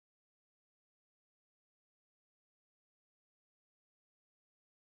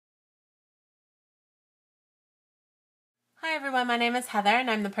Hi everyone, my name is Heather and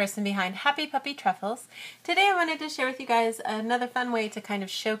I'm the person behind Happy Puppy Truffles. Today I wanted to share with you guys another fun way to kind of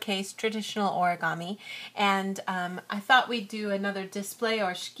showcase traditional origami, and I thought we'd do another display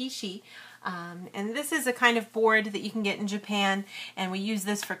or shikishi. And this is a kind of board that you can get in Japan, and we use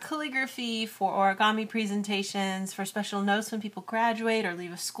this for calligraphy, for origami presentations, for special notes when people graduate or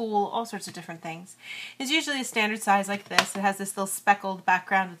leave a school, all sorts of different things. It's usually a standard size like this. It has this little speckled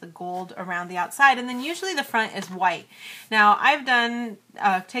background with the gold around the outside, and then usually the front is white. Now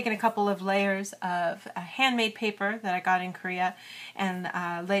I've taken a couple of layers of handmade paper that I got in Korea and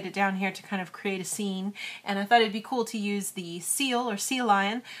laid it down here to kind of create a scene, and I thought it'd be cool to use the seal or sea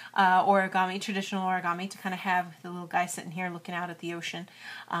lion origami, traditional origami, to kind of have the little guy sitting here looking out at the ocean.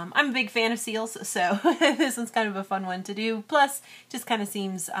 I'm a big fan of seals, so this one's kind of a fun one to do. Plus, just kind of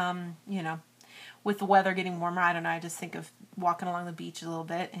seems, you know, with the weather getting warmer, I don't know, I just think of walking along the beach a little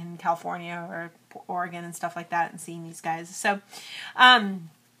bit in California or Oregon and stuff like that and seeing these guys. So,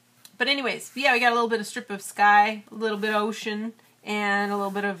 but anyways, yeah, we got a little bit of strip of sky, a little bit of ocean, and a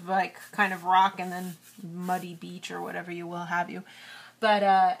little bit of like kind of rock and then muddy beach or whatever you will have you. But,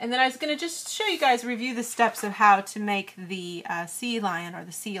 and then I was going to just show you guys, review the steps of how to make the sea lion or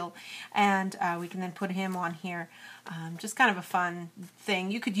the seal, and we can then put him on here. Just kind of a fun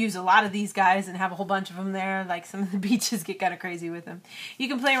thing. You could use a lot of these guys and have a whole bunch of them there, like some of the beaches get kind of crazy with them. You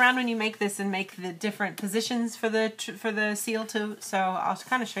can play around when you make this and make the different positions for the seal too, so I'll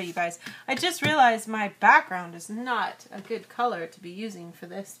kind of show you guys. I just realized my background is not a good color to be using for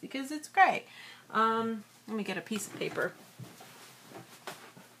this because it's gray. Let me get a piece of paper.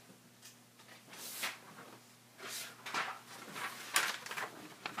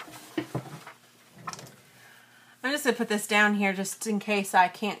 I'm just going to put this down here just in case I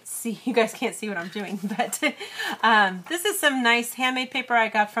can't see, you guys can't see what I'm doing, but this is some nice handmade paper I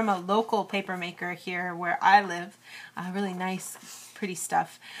got from a local paper maker here where I live. Really nice, pretty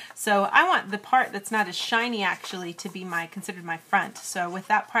stuff. So I want the part that's not as shiny actually to be considered my front. So with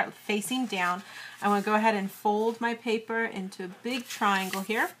that part facing down, I want to go ahead and fold my paper into a big triangle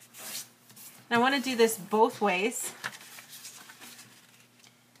here. And I want to do this both ways.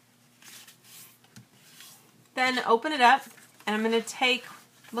 Then open it up, and I'm going to take,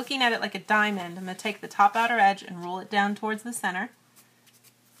 looking at it like a diamond, I'm going to take the top outer edge and roll it down towards the center.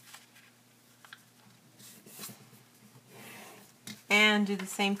 And do the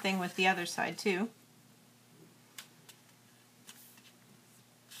same thing with the other side too.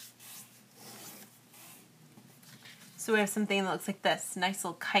 So we have something that looks like this, nice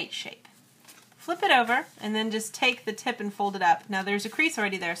little kite shape. Flip it over, and then just take the tip and fold it up. Now there's a crease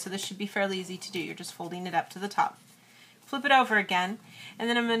already there, so this should be fairly easy to do. You're just folding it up to the top. Flip it over again, and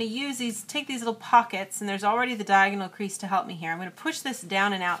then I'm going to use take these little pockets, and there's already the diagonal crease to help me here. I'm going to push this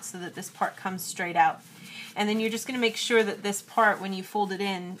down and out so that this part comes straight out. And then you're just going to make sure that this part, when you fold it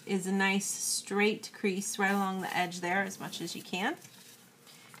in, is a nice straight crease right along the edge there as much as you can.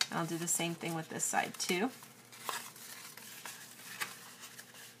 And I'll do the same thing with this side too.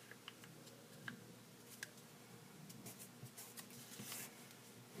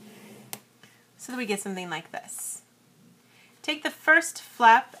 So that we get something like this. Take the first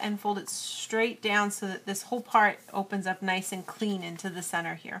flap and fold it straight down so that this whole part opens up nice and clean into the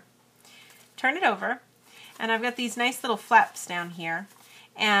center here. Turn it over, and I've got these nice little flaps down here,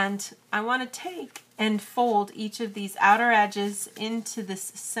 and I want to take and fold each of these outer edges into this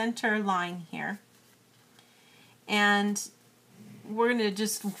center line here, and we're going to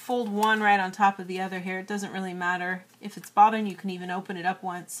just fold one right on top of the other here. It doesn't really matter. If it's bothering you, can even open it up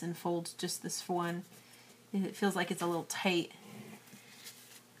once and fold just this one. If it feels like it's a little tight.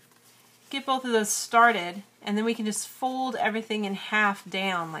 Get both of those started, and then we can just fold everything in half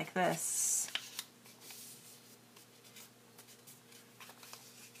down like this.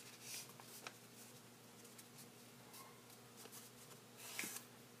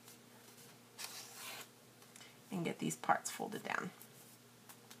 And get these parts folded down.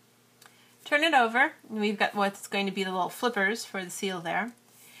 Turn it over, and we've got what's going to be the little flippers for the seal there. And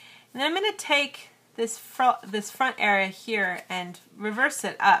then I'm going to take this front area here and reverse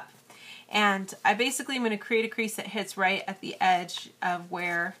it up. And I basically am going to create a crease that hits right at the edge of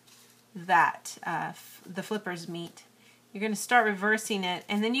where that the flippers meet. You're going to start reversing it,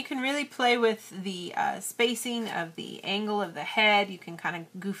 and then you can really play with the spacing of the angle of the head. You can kind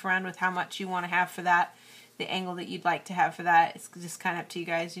of goof around with how much you want to have for that, the angle that you'd like to have for that. It's just kind of up to you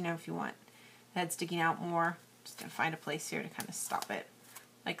guys, you know, if you want the head sticking out more. Just going to find a place here to kind of stop it,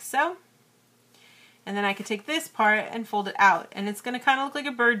 like so. And then I could take this part and fold it out, and it's going to kind of look like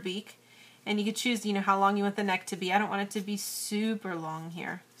a bird beak. And you could choose, you know, how long you want the neck to be. I don't want it to be super long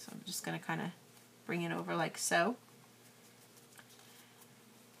here, so I'm just going to kind of bring it over like so.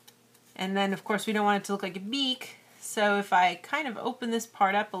 And then of course we don't want it to look like a beak, so if I kind of open this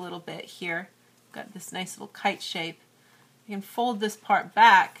part up a little bit here, got this nice little kite shape, you can fold this part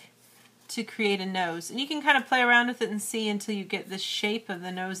back to create a nose. And you can kind of play around with it and see until you get the shape of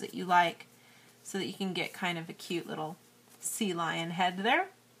the nose that you like, so that you can get kind of a cute little sea lion head there.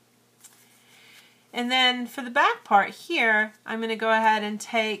 And then for the back part here, I'm going to go ahead and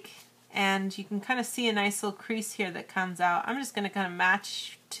take, and you can kind of see a nice little crease here that comes out. I'm just going to kind of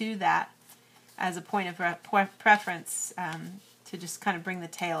match to that as a point of preference to just kind of bring the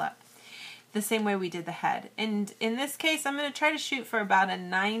tail up, the same way we did the head. And in this case, I'm going to try to shoot for about a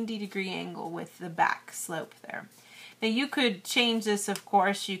 90-degree angle with the back slope there. Now you could change this, of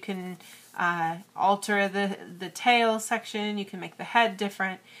course. You can alter the tail section, you can make the head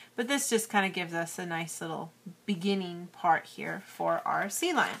different, but this just kind of gives us a nice little beginning part here for our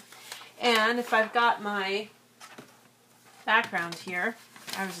sea lion. And if I've got my background here,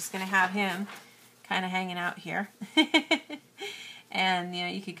 I was just going to have him kind of hanging out here. And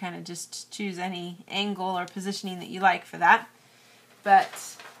you could kind of just choose any angle or positioning that you like for that,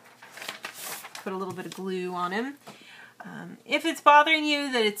 but put a little bit of glue on him. If it's bothering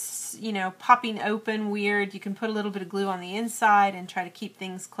you that it's, popping open weird, you can put a little bit of glue on the inside and try to keep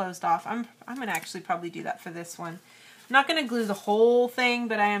things closed off. I'm going to actually probably do that for this one. I'm not going to glue the whole thing,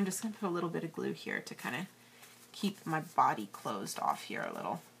 but I am just going to put a little bit of glue here to kind of keep my body closed off here a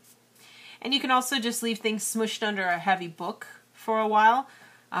little. And you can also just leave things smushed under a heavy book for a while,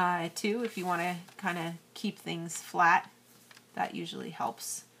 too, if you want to kind of keep things flat. That usually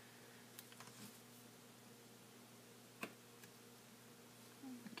helps.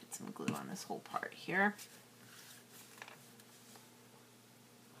 Some glue on this whole part here.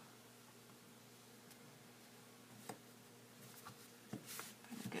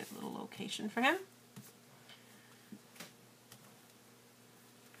 Find a good little location for him.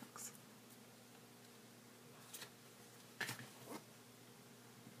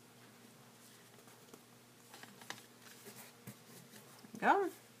 There we go.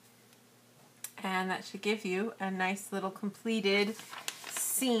 And that should give you a nice little completed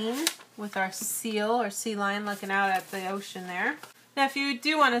scene with our seal or sea lion looking out at the ocean there. Now if you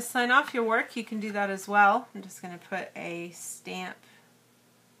do want to sign off your work, you can do that as well. I'm just going to put a stamp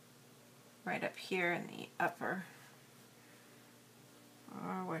right up here in the upper,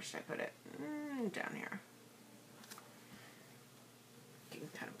 or where should I put it? Down here. You can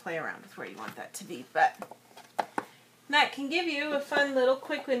kind of play around with where you want that to be, but that can give you a fun little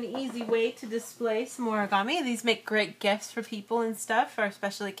quick and easy way to display some origami. These make great gifts for people and stuff, for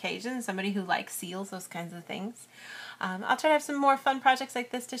special occasions, somebody who likes seals, those kinds of things. I'll try to have some more fun projects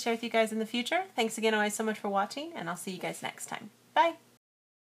like this to share with you guys in the future. Thanks again always so much for watching, and I'll see you guys next time. Bye!